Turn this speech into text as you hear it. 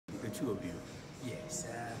two of you. Yes.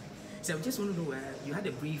 So I just want to know, you had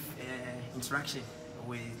a brief interaction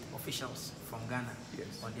with officials from Ghana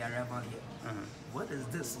on their arrival here. What is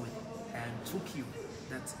this with Tokyo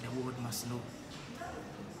that the world must know?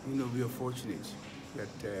 You know, we are fortunate that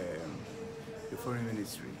the Foreign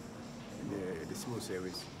Ministry, the Civil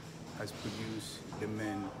Service, has produced the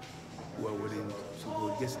men who are willing to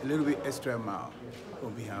go just a little bit extra mile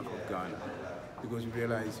on behalf of Ghana. Because we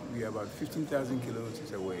realize we are about 15,000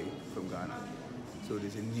 kilometers away from Ghana. So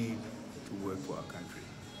there's a need to work for our country.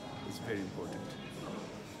 It's very important.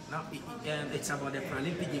 Now, it's about the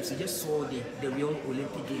Paralympic Games. You just saw the real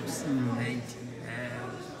Olympic Games and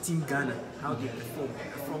Team Ghana, how they perform.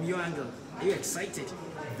 From your angle, are you excited?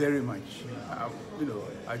 Very much. You know,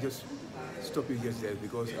 I just stopped you just there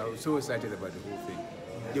because I was so excited about the whole thing.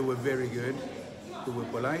 They were very good. They were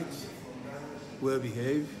polite, well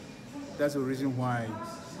behaved. That's the reason why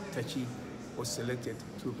Tachi was selected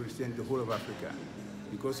to represent the whole of Africa,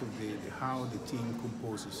 because of how the team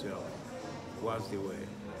composed itself whilst they were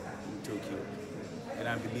in Tokyo. And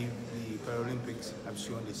I believe the Paralympics have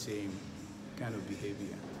shown the same kind of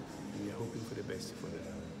behavior, and we are hoping for the best for them.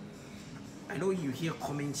 I know you hear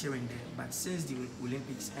comments here and there, but since the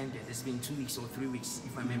Olympics ended, it's been 2 weeks or 3 weeks,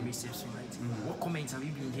 if my memory serves me right. What comments have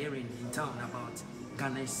you been hearing in town about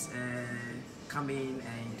Ghana's coming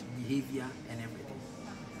and behavior and everything?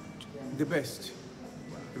 The best.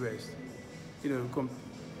 You know,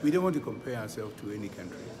 we don't want to compare ourselves to any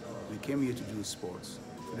country. We came here to do sports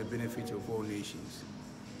for the benefit of all nations.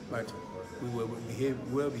 But we were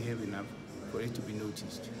well behaved enough for it to be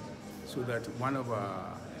noticed, so that one of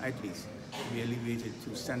our athletes be elevated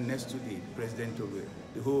to stand next to the president of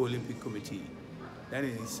the whole Olympic Committee. That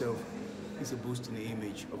in itself is a boost in the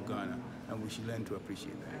image of Ghana, and we should learn to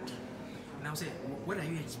appreciate that. Now, say, what are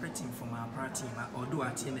you expecting from our para team? Although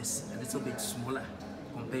our team is a little bit smaller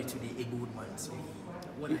compared to the abled ones,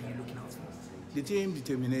 what are you looking out for? The team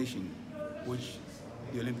determination, which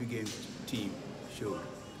the Olympic Games team showed,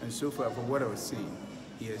 and so far, from what I was seeing,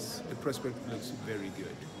 yes, the prospect looks very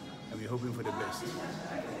good, and we're hoping for the best.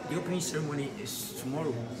 The opening ceremony is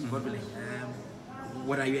tomorrow, God willing.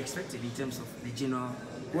 What are you expecting in terms of the general?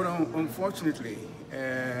 Well, unfortunately,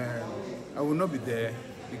 I will not be there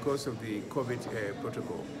because of the COVID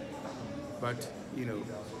protocol. But, you know,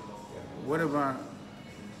 whatever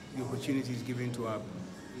the opportunity is given to our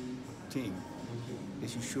team, they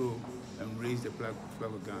should show and raise the flag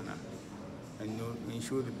of Ghana and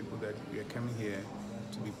ensure the people that we are coming here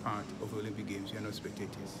to be part of the Olympic Games. We are not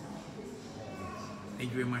spectators.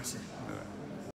 Thank you very much, sir.